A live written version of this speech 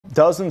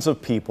Dozens of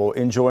people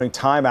enjoying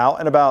time out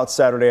and about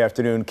Saturday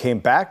afternoon came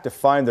back to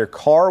find their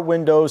car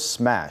windows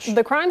smashed.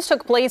 The crimes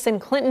took place in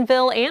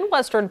Clintonville and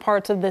western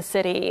parts of the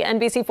city.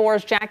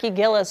 NBC4's Jackie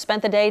Gillis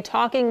spent the day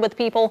talking with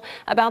people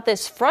about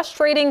this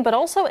frustrating but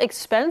also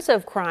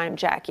expensive crime.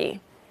 Jackie.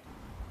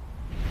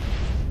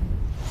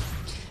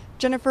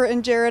 Jennifer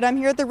and Jared, I'm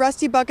here at the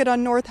Rusty Bucket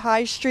on North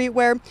High Street,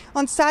 where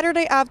on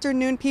Saturday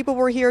afternoon people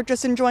were here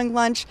just enjoying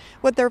lunch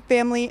with their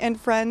family and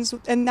friends.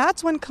 And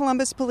that's when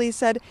Columbus police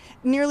said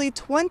nearly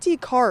 20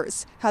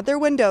 cars had their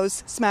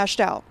windows smashed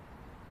out.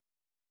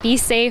 Be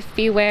safe,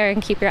 beware,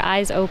 and keep your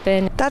eyes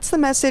open. That's the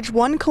message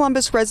one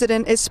Columbus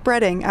resident is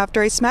spreading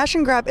after a smash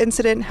and grab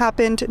incident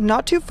happened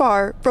not too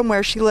far from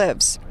where she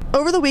lives.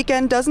 Over the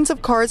weekend, dozens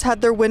of cars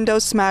had their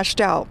windows smashed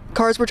out.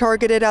 Cars were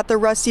targeted at the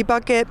Rusty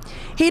Bucket,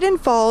 Hayden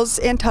Falls,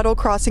 and Tuttle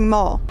Crossing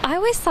Mall. I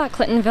always thought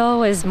Clintonville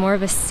was more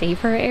of a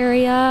safer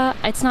area.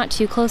 It's not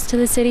too close to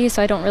the city,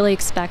 so I don't really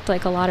expect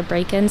like a lot of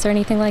break-ins or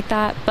anything like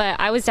that. But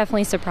I was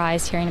definitely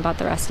surprised hearing about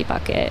the Rusty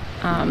Bucket.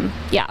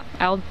 Yeah,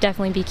 I'll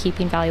definitely be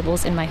keeping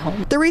valuables in my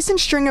home. The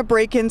recent string of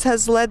break-ins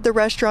has led the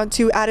restaurant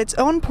to add its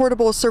own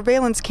portable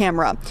surveillance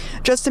camera,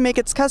 just to make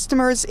its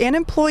customers and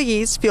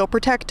employees feel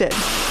protected.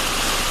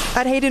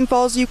 At Hayden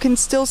Falls, you can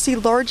still see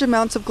large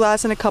amounts of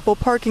glass in a couple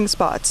parking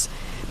spots.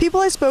 People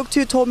I spoke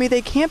to told me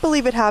they can't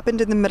believe it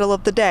happened in the middle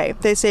of the day.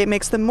 They say it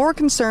makes them more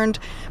concerned,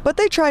 but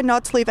they try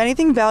not to leave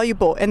anything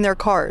valuable in their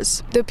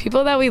cars. The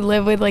people that we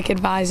live with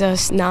advise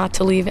us not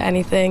to leave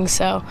anything,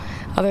 so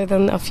other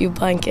than a few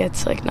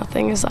blankets,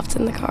 nothing is left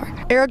in the car.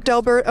 Eric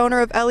Delbert, owner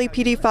of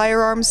LEPD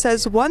Firearms,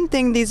 says one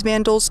thing these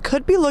vandals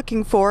could be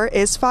looking for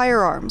is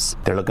firearms.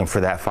 They're looking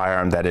for that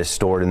firearm that is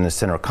stored in the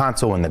center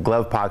console, in the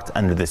glove box,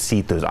 under the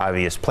seat, those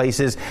obvious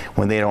places.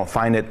 When they don't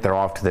find it, they're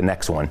off to the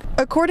next one.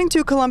 According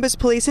to Columbus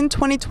Police, in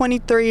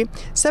 2023,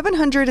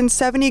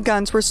 770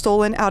 guns were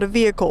stolen out of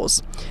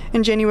vehicles.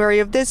 In January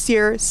of this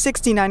year,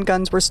 69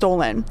 guns were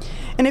stolen.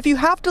 And if you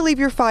have to leave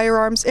your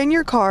firearms in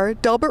your car,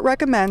 Delbert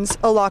recommends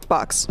a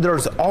lockbox.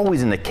 There's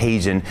always an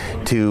occasion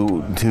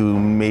to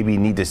maybe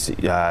need to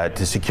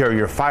secure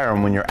your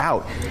firearm when you're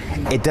out.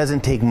 It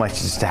doesn't take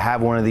much just to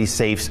have one of these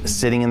safes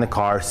sitting in the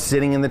car,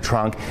 sitting in the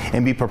trunk,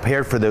 and be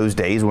prepared for those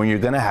days when you're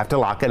going to have to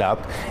lock it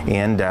up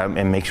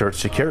and make sure it's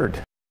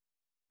secured.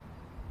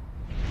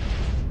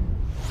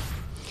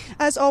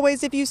 As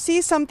always, if you see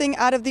something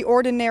out of the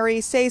ordinary,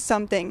 say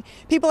something.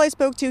 People I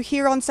spoke to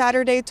here on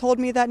Saturday told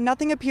me that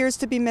nothing appears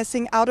to be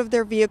missing out of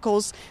their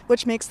vehicles,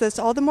 which makes this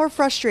all the more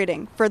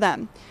frustrating for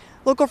them.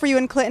 Local for you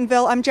in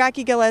Clintonville, I'm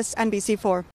Jackie Gillis, NBC4.